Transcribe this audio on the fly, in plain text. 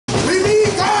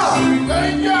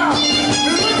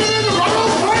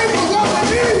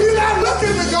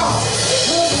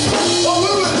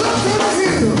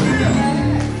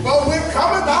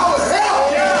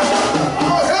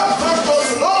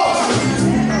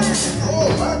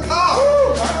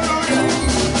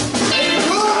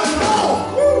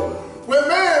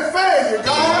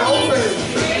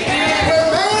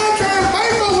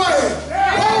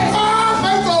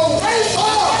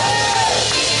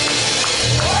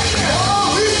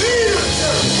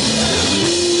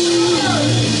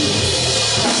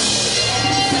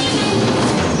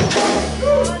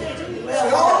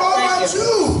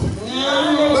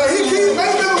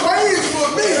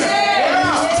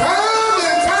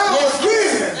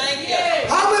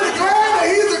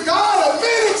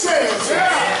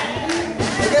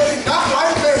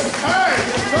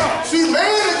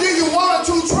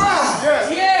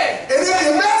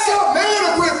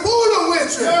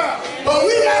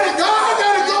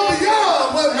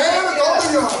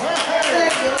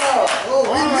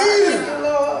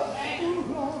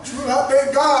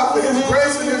God for his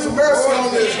grace and his mercy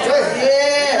on this day.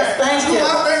 Yes, thank you.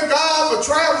 I thank God for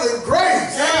traveling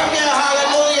grace. Thank you,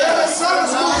 hallelujah.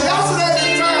 Sunday school yesterday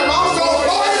this time, I was on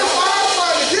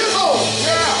 45 to get home.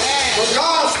 But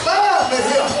God spared me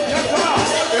here.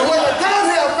 And when I got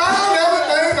here, I found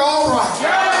everything all right.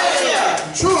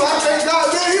 Truly, I thank God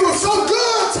that he was so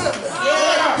good to me.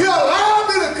 He allowed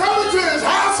me to come into his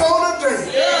house on a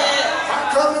day.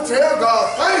 I come to tell God,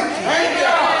 thank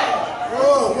you.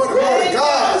 Oh, what a mighty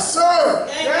God to serve.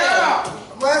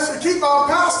 I'm asking to keep our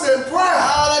pastor in prayer.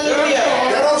 Hallelujah.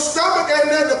 That old stomach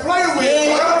ain't nothing to play with.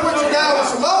 So I'll put you down with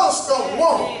some other stuff.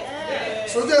 Won't.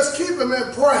 So just keep him in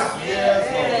prayer.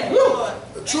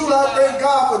 But truly, I thank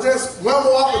God for just one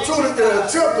more opportunity to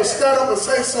attempt to stand up and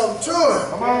say something to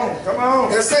him. Come on.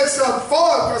 And say something for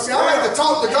him. Because see, I like to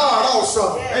talk to God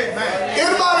also.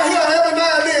 Anybody here, every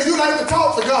now and then, you like to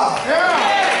talk to God.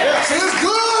 See, it's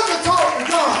good to talk to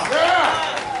God.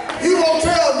 He won't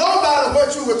tell nobody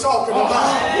what you were talking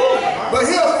about. But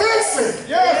he'll fix it.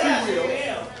 Yes, he will.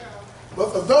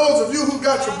 But for those of you who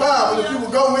got your Bible, if you will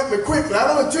go with me quickly, I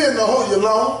don't intend to hold you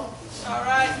long.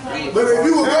 But if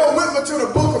you will go with me to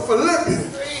the book of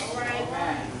Philippians,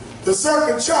 the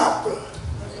 2nd chapter.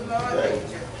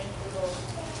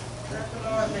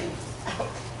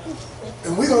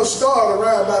 And we're going to start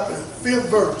around about the 5th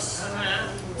verse.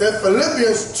 That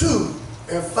Philippians 2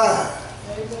 and 5.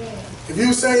 If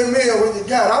you say amen when you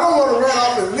got it. I don't want to run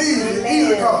off and leave you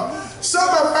either, because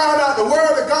somebody found out the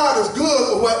word of God is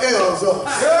good for what ails us.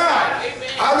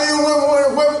 I mean,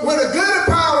 when a good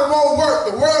powder won't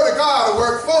work, the word of God will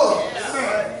work for us.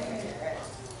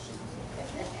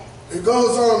 It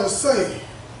goes on to say,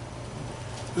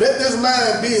 let this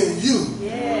mind be in you,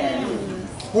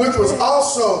 which was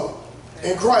also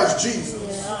in Christ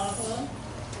Jesus,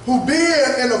 who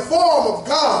being in the form of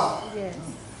God,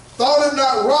 thought it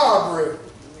not robbery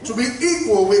to be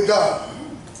equal with God,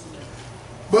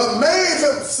 but made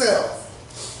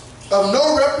himself of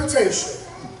no reputation.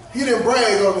 He didn't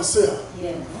brag on himself.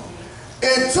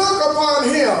 And took upon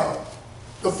him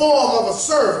the form of a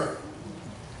servant,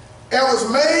 and was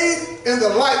made in the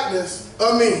likeness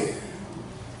of men.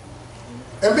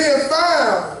 And being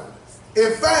found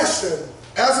in fashion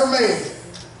as a man,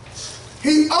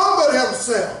 he humbled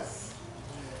himself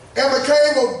and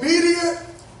became obedient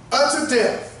unto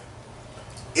death,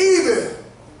 even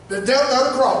the death of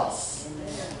the cross.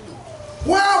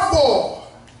 Wherefore,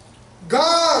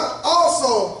 God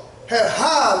also had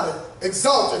highly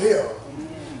exalted him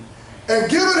and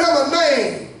given him a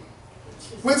name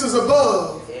which is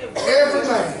above every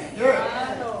name,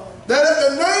 that at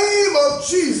the name of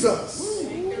Jesus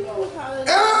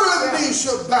every knee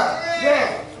should bow,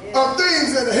 of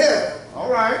things in heaven,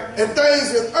 and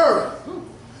things in earth,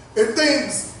 and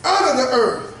things under the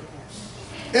earth,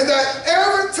 and that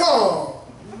every tongue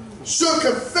should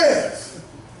confess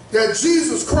that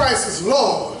Jesus Christ is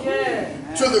Lord,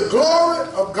 to the glory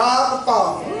of God the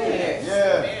Father.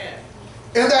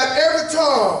 And that every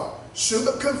tongue should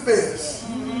confess.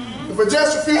 And for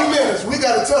just a few minutes, we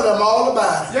got to tell them all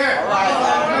about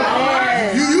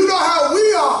it. You know how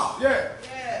we are.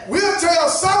 We'll tell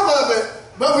some of it,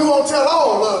 but we won't tell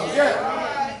all of it.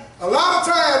 A lot of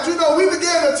times, you know, we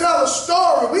begin to tell a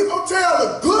story. We gonna tell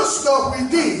the good stuff we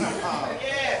did.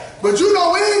 But you know,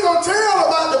 we ain't gonna tell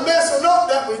about the messing up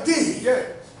that we did.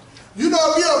 You know,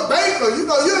 if you're a baker, you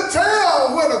know, you'll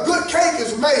tell when a good cake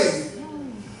is made.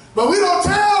 But we don't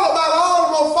tell about all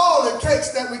the more fallen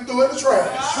cakes that we threw in the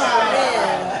trash.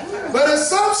 But in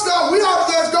some stuff, we ought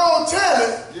to just go and tell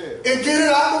it and get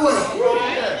it out of the way.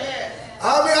 I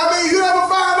mean, you ever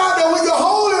find out that when you're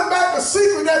holding back a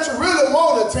secret that you really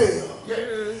want to tell,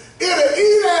 it'll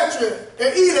eat at you and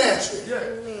eat at you.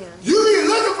 You be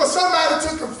looking for somebody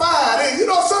to confide in. You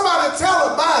know, somebody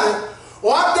tell about it,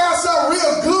 or I got something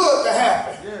real good to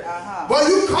happen. But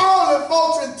you calling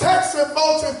folks and texting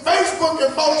folks and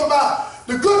Facebooking folks about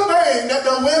the good thing that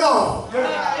done went on.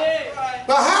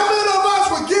 But how many of us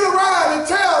would get around and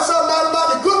tell somebody about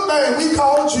the good thing we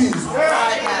call Jesus?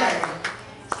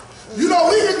 You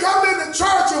know, we can come into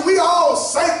church and we all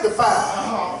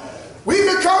sanctified. We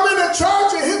can come into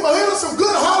church and hit us some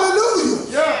good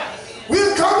hallelujah. We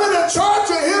can come into church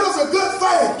and hit us a good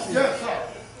thank you.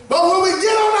 But when we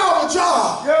get on our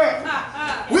job,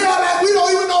 we are like we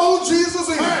don't even know who Jesus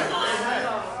is.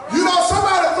 You know,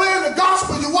 somebody playing the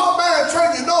gospel, you walk by and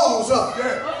turn your nose up.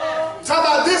 Talk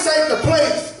about this ain't the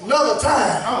place, another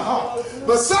time.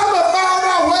 But somebody found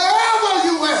out wherever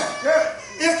you at,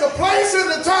 it's the place in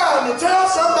the time to tell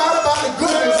somebody about the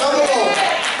goodness of the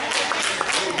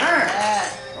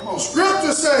Lord.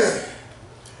 Scripture says,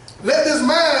 let this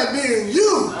mind be in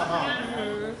you,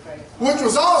 which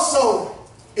was also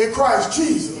in Christ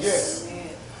Jesus. Yes.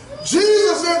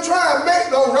 Jesus didn't try and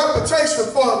make no reputation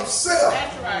for himself.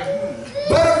 That's right.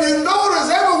 But if you notice,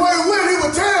 everywhere he went, he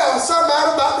would tell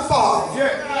somebody about the Father.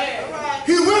 Yeah.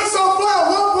 He went so far at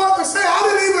one point to say, I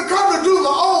didn't even come to do my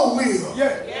own will.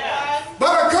 Yeah. But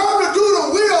I come to do the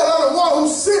will of the one who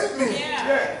sent me.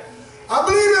 Yeah. I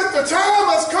believe that the time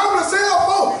has come to say,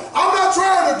 oh, I'm not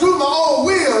trying to do my own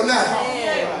will now.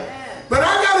 But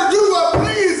I got to do what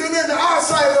pleasing in the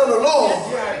eyesight of the Lord.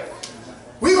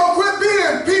 We're going to quit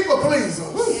being people pleasers.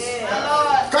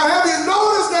 Because have you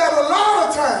noticed that a lot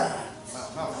of times,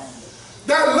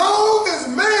 that long as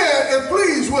man is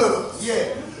pleased with us,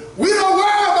 we don't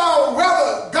worry about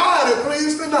whether God is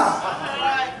pleased or not.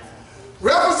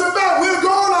 Represent that, we'll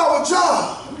go on our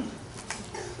job.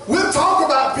 We'll talk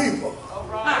about people.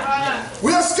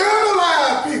 We'll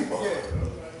scandalize people.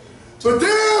 But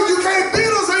then you can't beat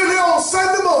us in here on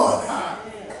Sunday morning,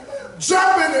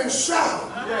 jumping and shouting.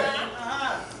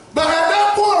 But at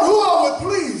that point, who are we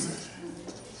pleasing?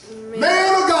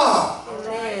 Man or God?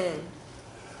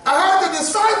 I heard the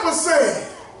disciples say,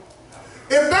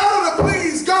 it's better to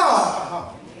please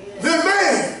God than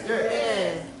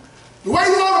man. The way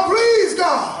you want to please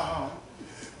God,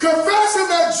 confessing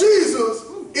that Jesus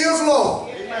is Lord.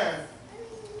 Amen.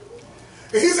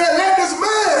 And he said, let this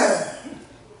man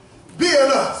be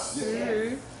in us.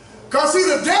 Because see,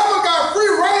 the devil got free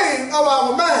reign of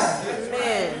our mind.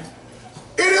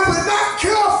 And if we're not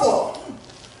careful,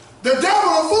 the devil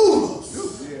will fool us.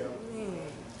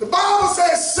 The Bible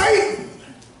says Satan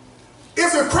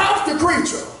is a crafty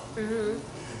creature.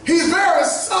 He's very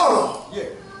subtle.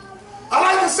 I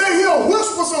like to say he'll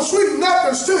whisper some sweet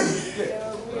nothings to you.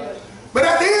 But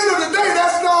at the end of the day,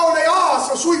 that's not all they are,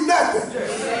 some sweet nothing.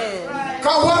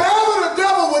 Because whatever the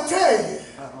devil will tell you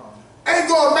ain't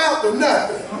going to amount to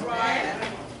nothing.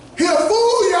 He'll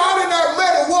fool you out in that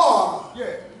muddy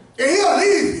water. And he'll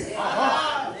leave you.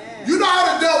 You know how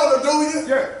the devil will do you?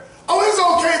 Oh, it's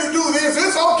okay to do this,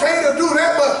 it's okay to do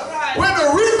that, but when the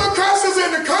repercussions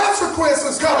and the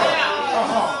consequences come,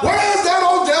 where's that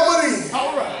old devil in?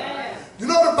 You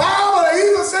know, the Bible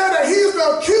even said that he's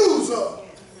the accuser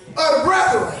of the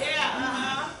brethren.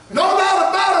 No doubt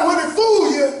about it, when he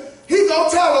fool you, he gonna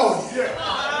tell on you.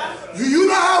 You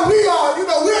know how we are, you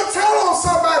know, we'll tell on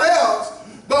somebody else,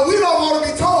 but we don't want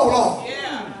to be told on.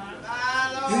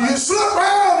 You slip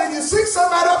around and you see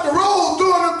somebody up the road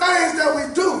doing the things that we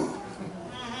do.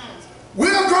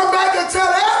 We'll come back and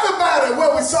tell everybody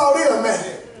what we saw them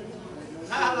at.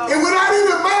 And we're not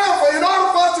even mindful, in order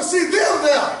for us to see them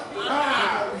there,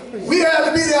 we have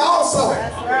to be there also.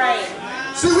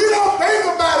 See, we don't think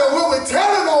about it when we're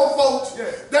telling on folks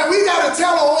that we got to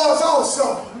tell on us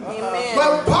also.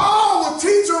 But Paul will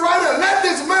teach you right here, let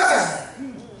this mind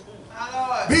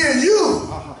be in you.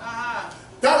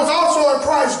 That was also in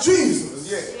Christ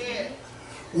Jesus.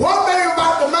 One thing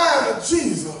about the mind of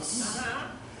Jesus,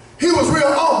 he was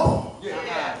real humble.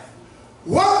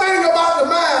 One thing about the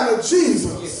mind of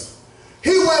Jesus,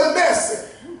 he wasn't messy.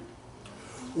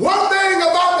 One thing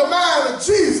about the mind of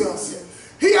Jesus,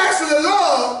 he actually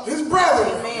loved his brethren.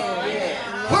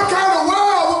 What kind of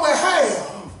world would we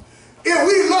have if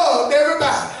we loved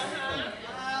everybody?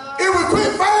 If we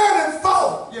quit finding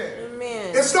fault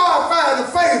and start finding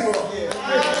favor.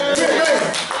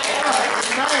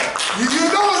 You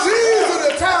know it's easy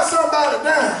to tear somebody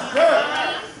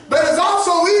down, but it's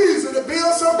also easy to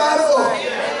build somebody up.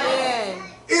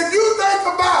 If you think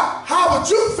about how would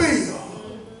you feel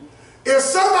if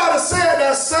somebody said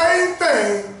that same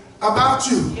thing about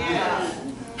you?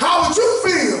 How would you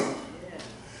feel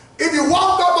if you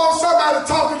walked up on somebody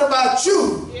talking about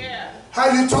you? How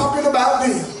you talking about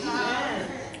them?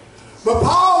 But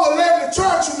Paul will let the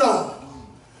church know,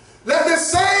 let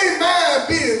this same man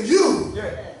be in you,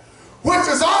 which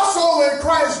is also in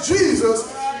Christ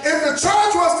Jesus. If the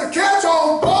church was to catch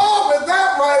on board with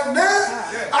that right now,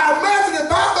 I imagine the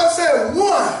Bible said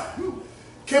one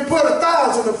can put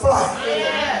 1,000 to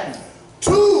flight.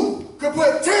 Two could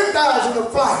put 10,000 to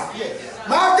flight.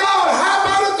 My God, how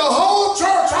about it, the whole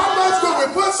church? How much could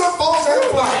we put some folks in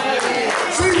flight?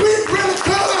 See, we really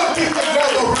could keep the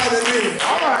devil running in.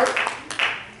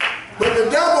 But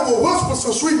the devil will whisper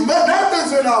some sweet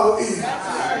nothings in our ear.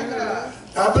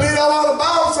 I believe that's why the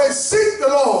Bible says, seek the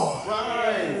Lord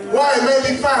while he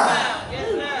may be found.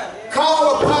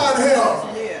 Call upon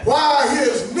him while he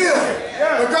is near.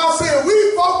 Because see, if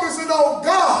we focusing on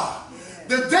God,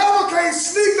 the devil can't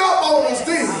sneak up on us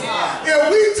then. If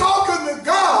we talking to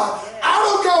God, I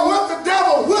don't care what the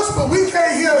devil whisper, we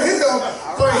can't hear him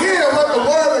for hearing what the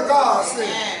word of God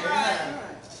says.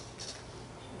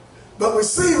 But we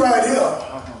see right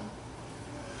here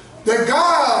that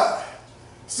God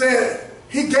said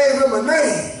he gave him a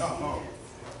name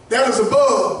that is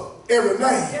above every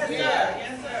name. Yes, sir.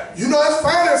 Yes, sir. You know, it's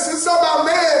funny, since some of our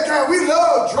mankind, we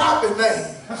love dropping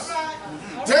names.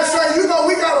 Just say, you know,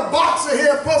 we got a boxer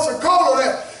here in Pensacola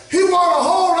that he won a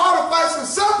whole lot of fights, and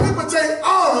some people take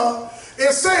honor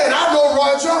in saying, I know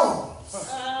Roy Jones.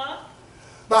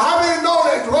 But how many know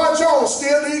that Roy Jones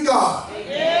still need God? Yes,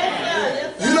 sir.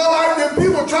 Yes, sir. You know, like them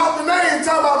people drop the name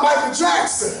talking about Michael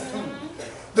Jackson,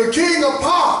 the king of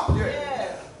pop.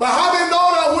 Yes. But how many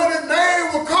know that when his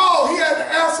name was called, he had to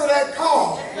answer that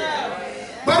call?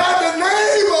 But at the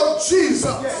name of Jesus,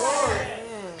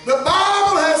 the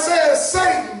Bible has said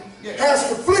Satan has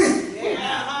to flee.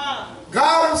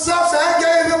 God himself said, I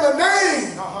gave him a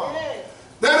name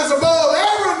that is above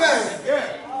every name.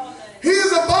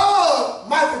 He's above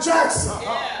Michael Jackson.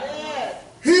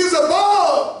 He's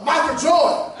above Michael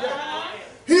Jordan.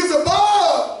 He's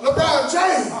above LeBron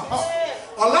James.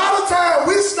 A lot of times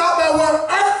we stop at what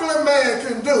earthly man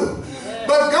can do.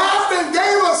 But God then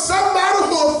gave us somebody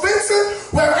who will fix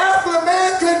it where earthly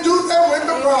man can do them with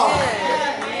the problem.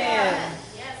 Yes.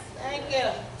 Thank you.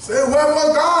 Say,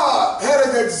 wherefore God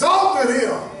had exalted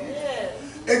him.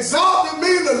 Exalted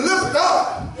means to lift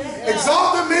up.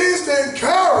 Exalted means to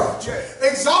encourage.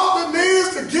 Exalted means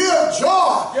to give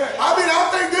joy. I mean, I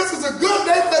think this is a good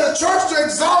day for the church to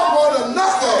exalt one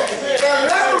another and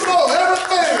let them know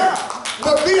everything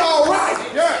will be all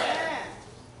right.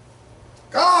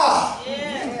 God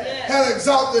had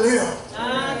exalted him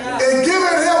and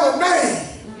given him a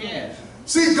name.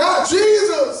 See, God,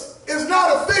 Jesus is not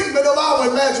a figment of our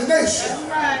imagination.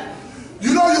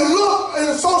 You know, you look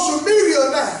in social media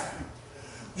now,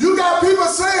 you got people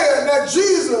saying that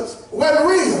Jesus wasn't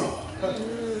real.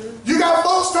 You got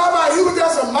folks talking about he was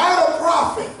just a minor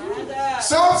prophet.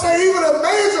 Some say he was a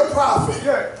major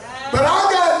prophet. But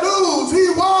I got news, he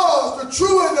was the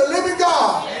true and the living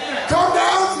God. Come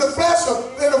down in the flesh,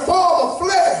 in the form of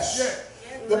flesh.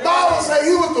 The Bible says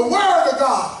he was the word of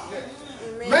God.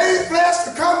 Made flesh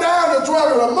to come down and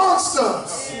dwell amongst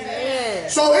us.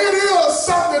 So it is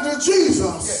something to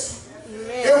Jesus.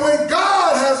 And when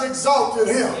God has exalted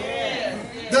him,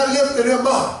 that lifted him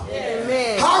up.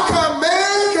 How come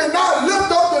man cannot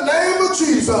lift up the name of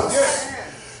Jesus?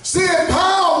 Seeing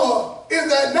power in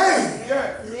that name.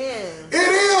 It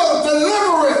is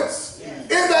deliverance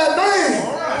in that name.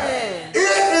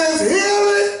 It is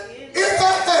healing in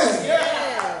that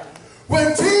name.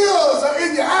 When tears are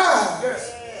in your eyes,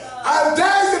 I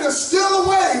dare you to steal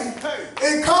away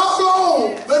and call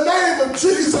on the name of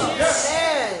Jesus.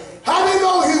 How do you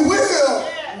know he will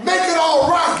make it all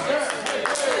right?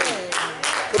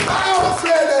 The Bible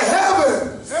said the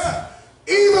heavens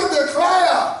even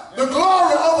declare the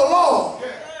glory of the Lord.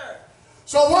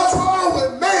 So what's wrong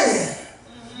with man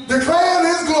declaring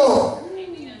his glory?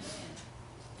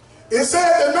 It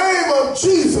said the name of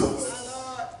Jesus.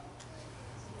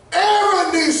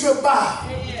 Every knee shall bow.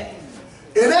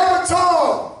 And every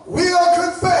tongue will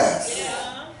confess.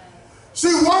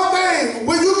 See, one thing,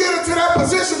 when you get into that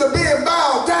position of being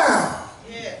bowed down,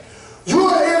 you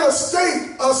are in a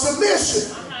state of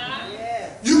submission.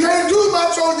 You can't do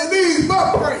much on your knees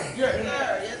but pray.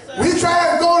 We try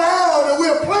and go down and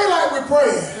we'll play like we're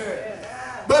praying.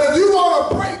 But if you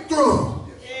want a breakthrough,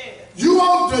 you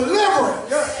want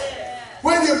deliverance,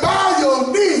 when you bow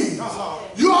your knees,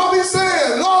 you ought to be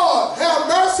saying, Lord, have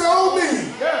mercy on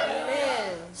me.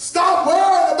 Stop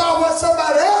worrying about what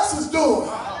somebody else is doing.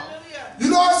 You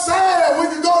know it's sad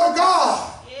when you go to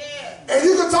God and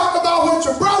you can talk about what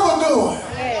your brother doing.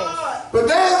 But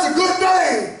there's a good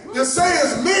thing to say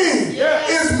it's me.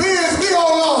 It's me,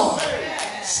 oh Lord.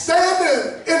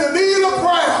 Standing in the need of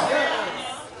prayer.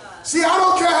 See, I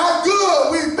don't care how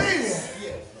good we've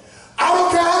been. I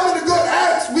don't care how many good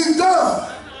acts we've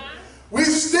done. We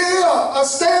still are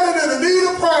standing in the need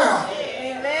of prayer.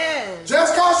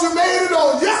 Just because you made it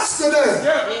on yesterday,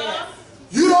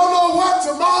 you don't know what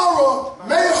tomorrow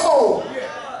may hold.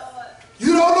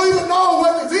 You don't even know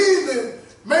what this evening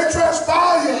may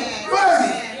transpire.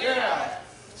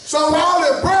 So while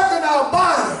they're breath in our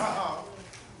body,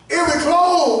 if we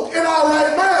clothed in our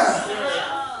right mind,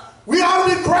 we ought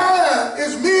to be crying,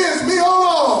 it's me,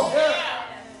 oh Lord.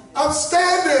 I'm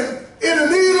standing in the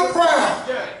need of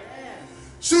prayer.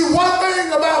 See, one thing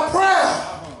about prayer,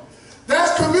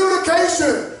 that's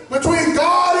communication between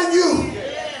God and you.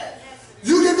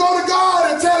 You can go to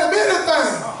God and tell him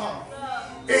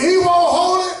anything, and he won't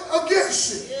hold it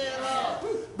against you.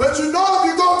 But you know,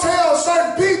 if you go tell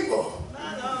certain people,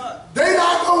 they're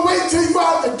not going to wait till you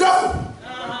out the door.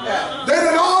 They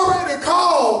done already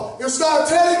called and start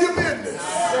telling your business.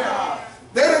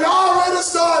 They done already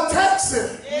start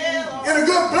texting in a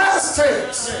good blast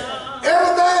text.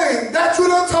 everything that you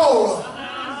done told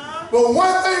her. But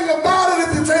one thing about it,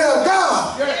 if you tell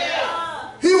God,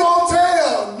 he won't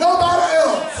tell nobody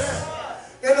else.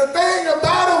 And the thing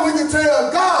about it, when you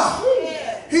tell God,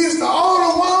 he's the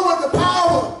only one with the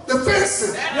power to fix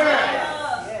it.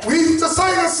 We used to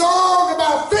sing a song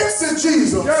about fixing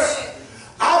Jesus.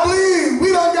 I believe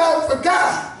we done got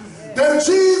forgot that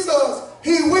Jesus,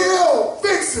 he will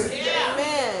fix it.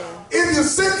 If you're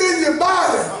sick in your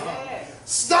body,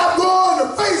 stop going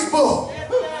to Facebook.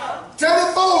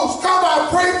 Tell folks, come out,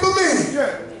 pray for me.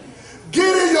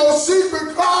 Get in your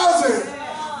secret closet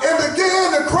and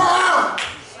begin to cry out,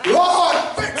 Lord,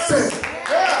 fix it.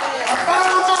 I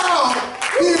found out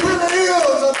he really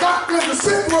is a doctor in the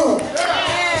sick room.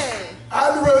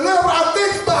 I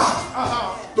think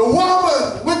about the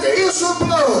woman with the issue of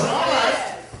blood.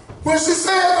 When she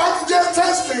said, if I can just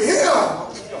touch the hem,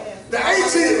 the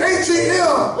H-E-M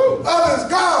of his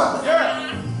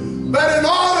garment. But in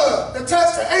order to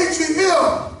touch the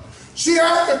H-E-M, she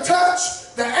had to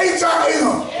touch the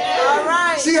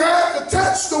H-I-M. She had to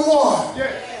touch the one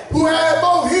who had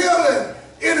both healing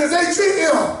in his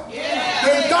H-E-M.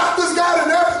 The doctors got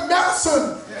in every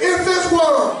medicine in this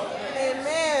world.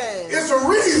 It's a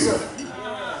reason.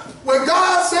 When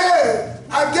God said,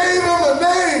 I gave him a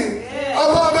name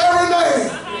above every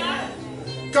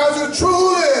name, because it's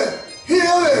truly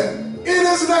healing in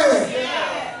his name.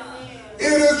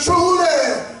 It is truly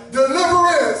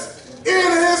deliverance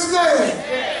in his name.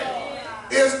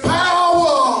 It's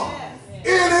power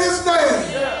in his name.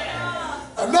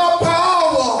 Enough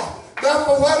power that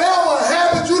for whatever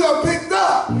habit you done picked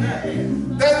up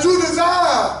that you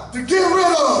desire to get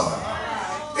rid of,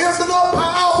 it's enough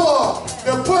power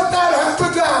to put that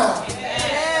habit down.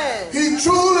 He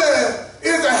truly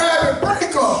is a habit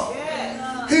breaker.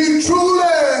 He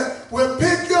truly will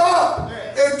pick you up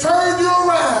and turn you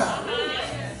around.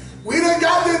 We done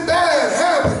got this bad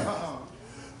habit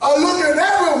of looking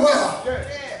everywhere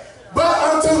but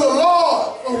unto the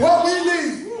Lord for what we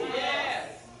need.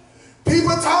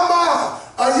 People talking about,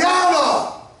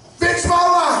 Ayana, fix my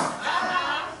life.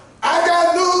 I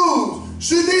got news.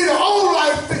 She need her own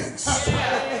life fix.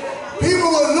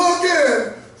 People were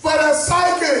looking for that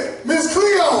psychic, Miss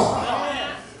Cleo.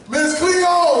 Miss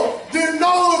Cleo didn't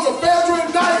know it was a federal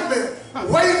indictment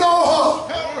waiting on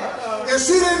her. And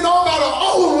she didn't know about her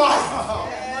own life.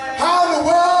 How in the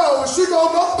world was she going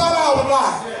to know about our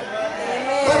life?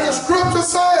 But the scripture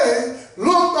say,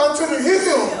 look unto the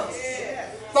hills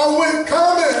from which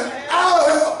cometh our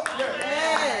help.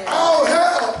 Our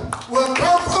help will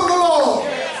come from the Lord.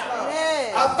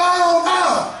 I found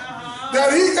out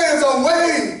that he is a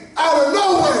way out of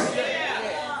no way.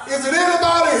 Is it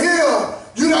anybody here?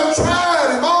 You done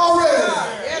tried him already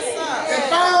and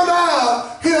found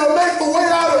out he'll make a way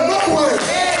out of no way.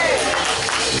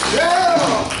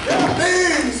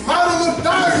 Things might have looked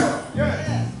dire.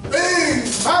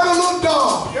 Things might have looked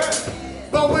dark.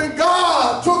 But when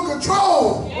God took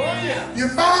control, you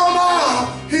found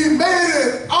out he made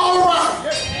it all right.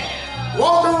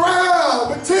 Walk around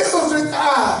with tears in your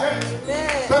eyes.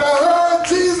 But I heard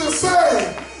Jesus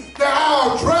say that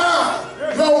I'll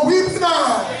dry your weeping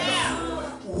eyes.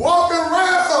 Walking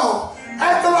around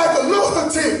acting like a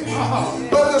lunatic.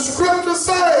 But the scripture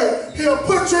say he'll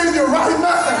put you in your right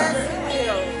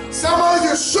mind. Some of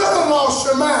you should have lost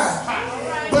your mind.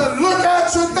 But look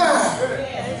at you now.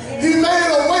 He made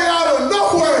a way out of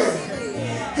no way.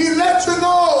 He let you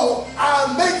know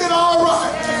I'll make it all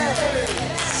right.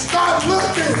 Stop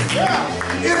looking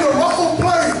in the wrong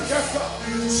place.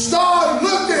 Start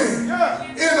looking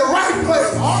in the right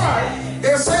place.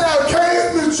 And say, I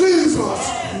came to Jesus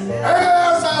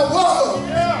as I was.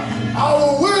 I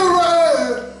was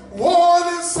weary, worn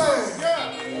and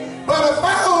sad. But I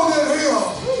found in him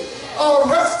a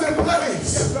resting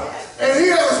place. And he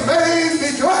has made me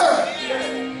glad.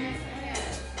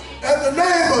 At the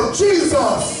name of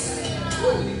Jesus.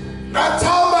 Not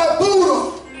talking about Buddha.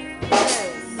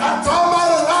 Not talking about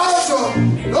Elijah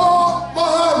nor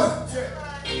Muhammad.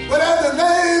 But at the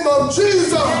name of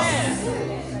Jesus.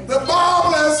 The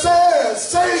Bible has said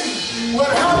Satan would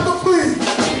have to flee.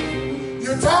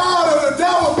 You're tired of the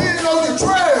devil being on your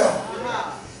trail.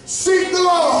 Seek the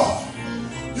Lord.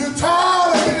 You're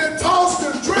tired of being tossed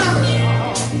and driven.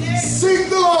 Seek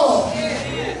the Lord.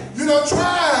 You done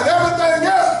tried everything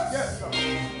else.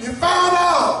 You found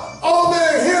out old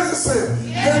man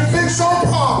Henderson can fix your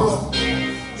problem.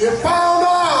 You found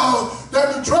out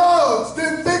that the drugs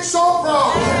didn't fix your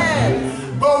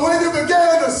problem. But when you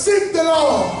began to seek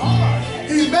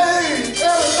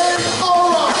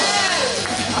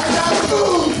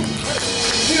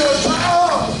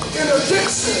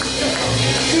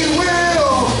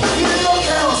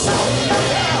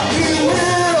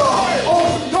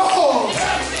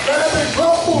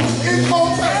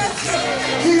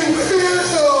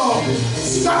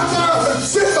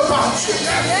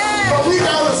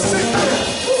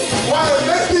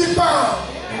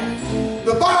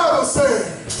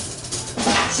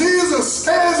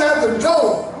at the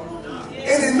door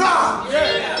and he knocked.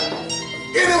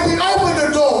 And if we open the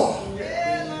door,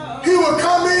 he would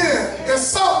come in and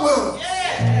sup with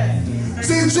us.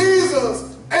 See,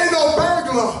 Jesus ain't no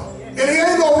burglar and he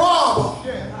ain't no robber.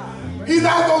 He's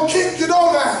not going to kick your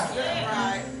door down.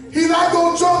 He's not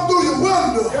going to jump through your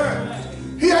window.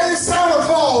 He ain't Santa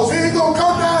Claus. He ain't going to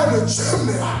come down the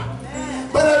chimney.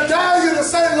 But I dare you to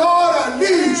say, Lord, I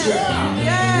need you.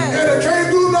 And I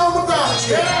can't do nothing without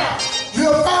you.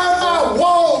 You'll find out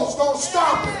walls don't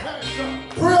stop it.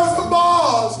 Prison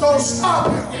bars don't stop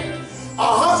it. A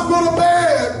hospital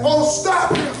bed won't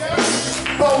stop it.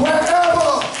 But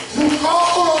wherever you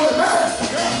call on him at,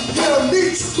 he'll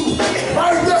meet you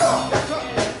right there.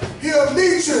 He'll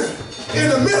meet you in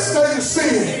the midst of your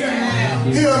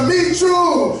sin. He'll meet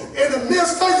you in the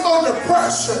midst of your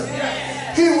depression.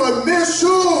 He will miss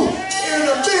you in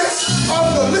the midst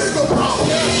of the legal problem.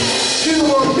 He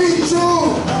will meet you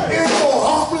in your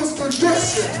hopeless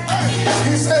condition.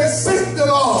 He says, seek the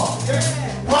Lord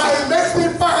while he makes me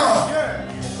found.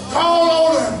 Call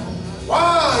on him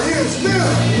while he is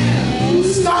near.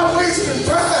 Stop wasting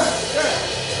time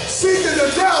seeking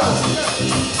the devil.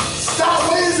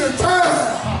 Stop wasting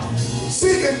time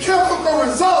seeking chemical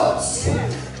results.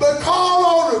 But call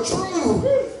on the true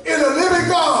and the living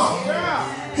God.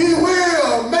 He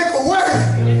will make a way.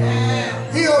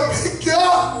 He'll pick you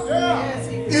up.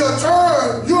 He'll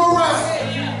turn you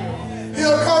around.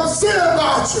 He'll come see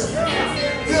about you.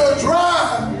 He'll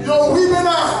dry your weeping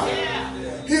eye.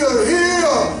 He'll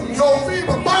heal your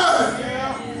feeble body.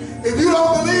 If you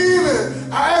don't believe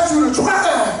it, I ask you to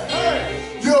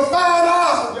try. You'll find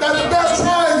out that the best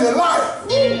try in your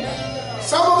life.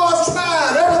 Some of us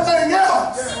tried everything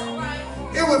else,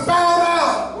 and we found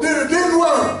out that it didn't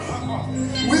work.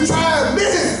 We tried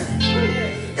men,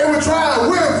 and we tried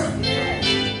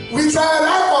women. We tried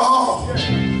alcohol.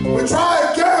 We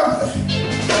tried gambling.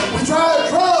 We tried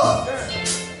drugs.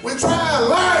 We tried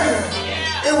lying,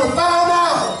 and we found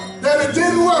out that it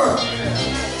didn't work.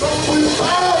 But we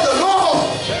found the Lord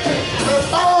and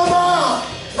found out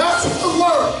that's what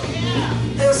worked.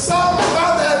 And something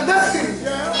about that name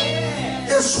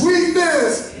is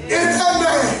sweetness in that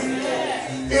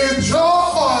name, is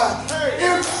joy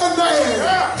in that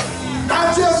name.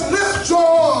 Not just lip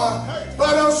joy,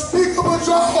 but unspeakable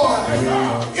joy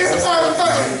in that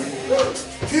name.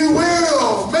 He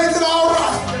will make it all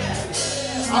right.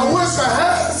 I wish I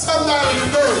had somebody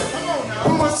today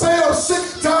who would say, I'm sick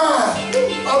and tired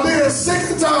of being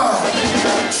sick and tired.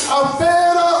 I'm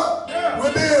fed up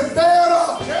with being fed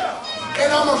up.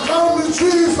 And I'm going to come to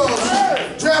Jesus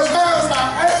just as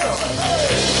I am.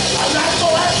 I'm not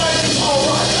going to act like it's all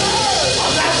right.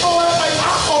 I'm not going to act like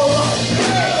I'm all right.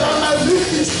 I'm not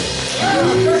leaving you. I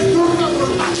can't do nothing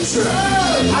without you.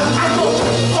 I'm not going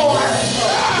to go act.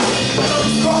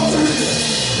 I'm going to you.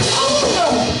 I'm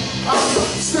broke. I'm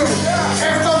sick.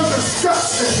 And I'm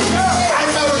disgusted. I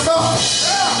gotta go.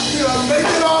 He'll make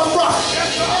it all right.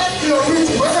 He'll reach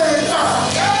way down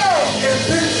and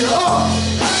pick you up.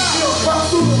 He'll come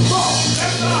through the door.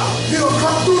 He'll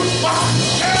come through the fire.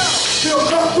 He'll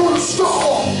come through the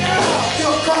storm.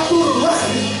 He'll come through the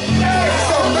rain.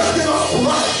 He'll make it all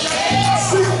right.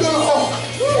 Seek the Lord.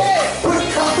 Put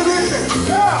confidence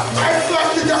in. Act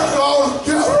like you got it all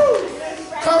together.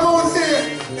 Come on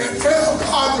in and tell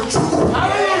God the truth.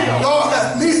 Lord,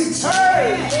 I need you.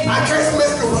 I can't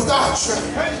make it without you.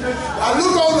 I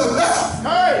look on the left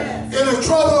and there's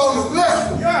trouble on the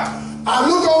left. I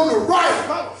look on the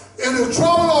right and there's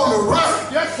trouble on the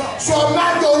right. So I'm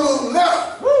not going to look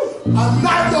left. I'm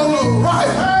not going to look right.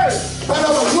 But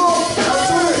I'm going to look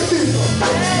to the people.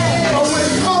 But when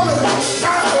it comes to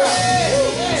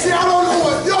see, I don't know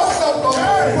what your help is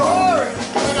from.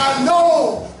 But I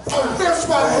know from whence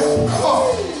my help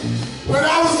comes. When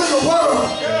I was in the world,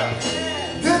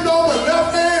 didn't know the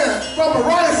left hand from the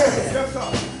right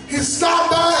hand. He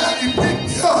stopped by, he picked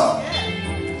me up.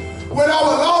 When I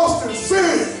was lost in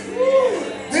sin,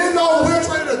 didn't know which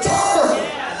way to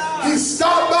turn. He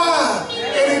stopped by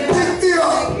and he picked me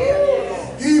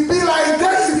up. He'd be like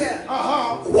David,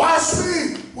 wash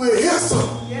me with hyssop.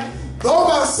 Though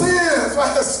my sins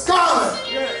are as scarlet,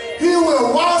 he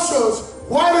will wash us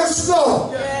white as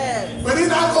snow. But he's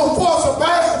not going to force a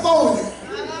bath on you.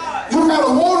 You got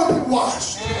to want to be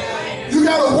washed. You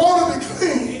got to want to be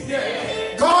clean.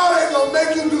 God ain't going to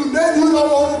make you do nothing you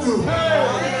don't want to do.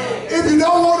 If you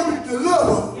don't want to be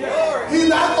delivered, he's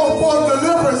not going to force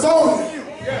deliverance on you.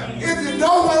 If you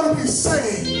don't want to be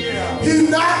saved, he's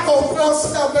not going to force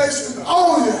salvation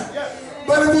on you.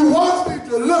 But if you want to be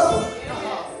delivered,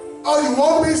 or you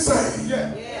want to be saved,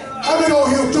 how many know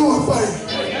he'll do it for you?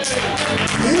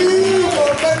 He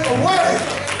will make a way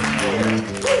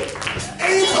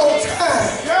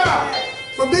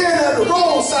from being at the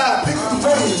roadside picking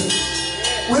daisies.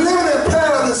 We're living in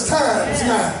perilous times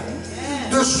now.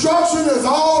 Destruction is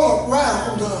all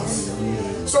around us.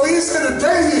 So he said, the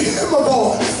day you hear my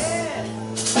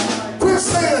voice, quit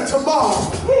saying tomorrow.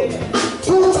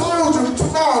 Who told you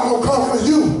tomorrow will come for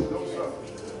you?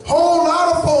 Whole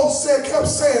lot of folks kept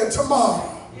saying tomorrow.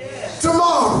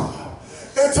 Tomorrow.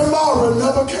 And tomorrow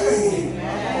never came.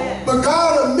 But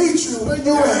God will meet you where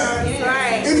you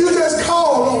at. If you just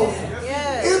call on him.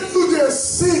 If you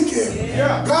just seek him,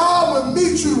 God will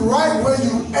meet you right where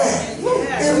you at.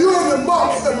 If you're in the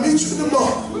muck, he'll meet you in the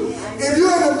muck. If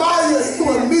you're in the mire, he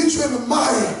will meet you in the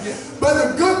mire. But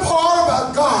the good part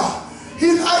about God,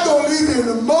 he's not going to leave you in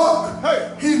the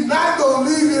muck. He's not going to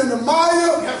leave you in the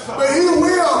mire, but he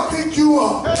will pick you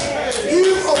up. He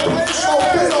will place your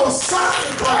feet on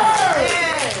solid ground.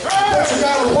 But you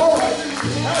got to want it.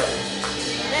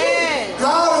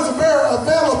 God is a very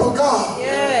available God.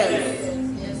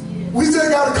 We just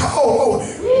got to call on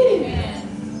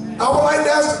him. I would like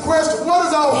to ask the question, what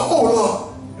is our hold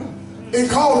up in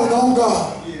calling on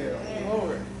God?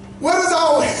 What is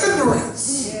our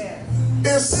hindrance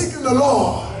in seeking the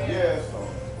Lord?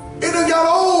 It done got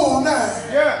old now.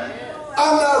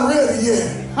 I'm not ready yet.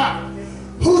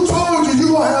 Who told you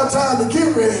you don't have time to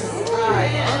get ready?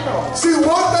 See,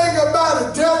 one thing about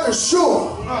it, death is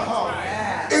sure.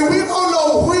 And we don't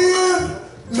know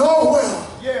when nor where.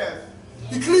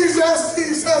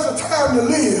 Ecclesiastes says a time to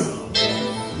live,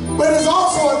 but it's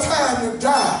also a time to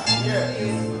die.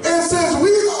 And since we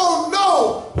don't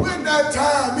know when that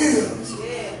time is,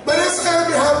 but it says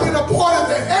it has been appointed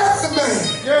to every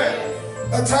man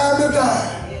a time to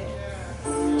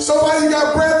die. So while you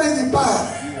got breath in your body,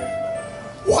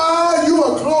 while you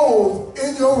are clothed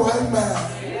in your right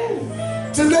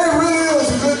mind, today really is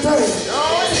a good day.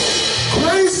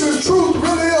 Grace and truth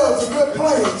really is a good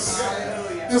place.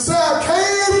 You say, I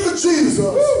came to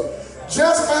Jesus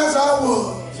just as I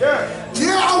was.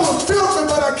 I was filthy,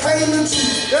 but I came to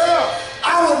Jesus.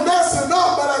 I was messing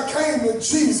up, but I came to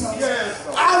Jesus.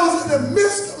 I was in the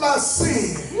midst of my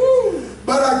sin,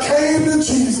 but I came to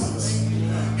Jesus.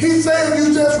 He said, if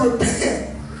you just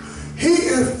repent, he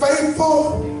is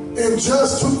faithful and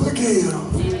just to forgive.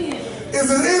 Is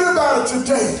there anybody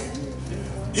today,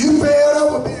 you fed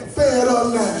up with being fed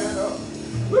up now?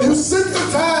 You sick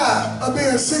and tired of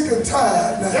being sick and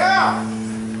tired now.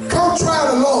 Come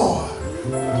try the Lord.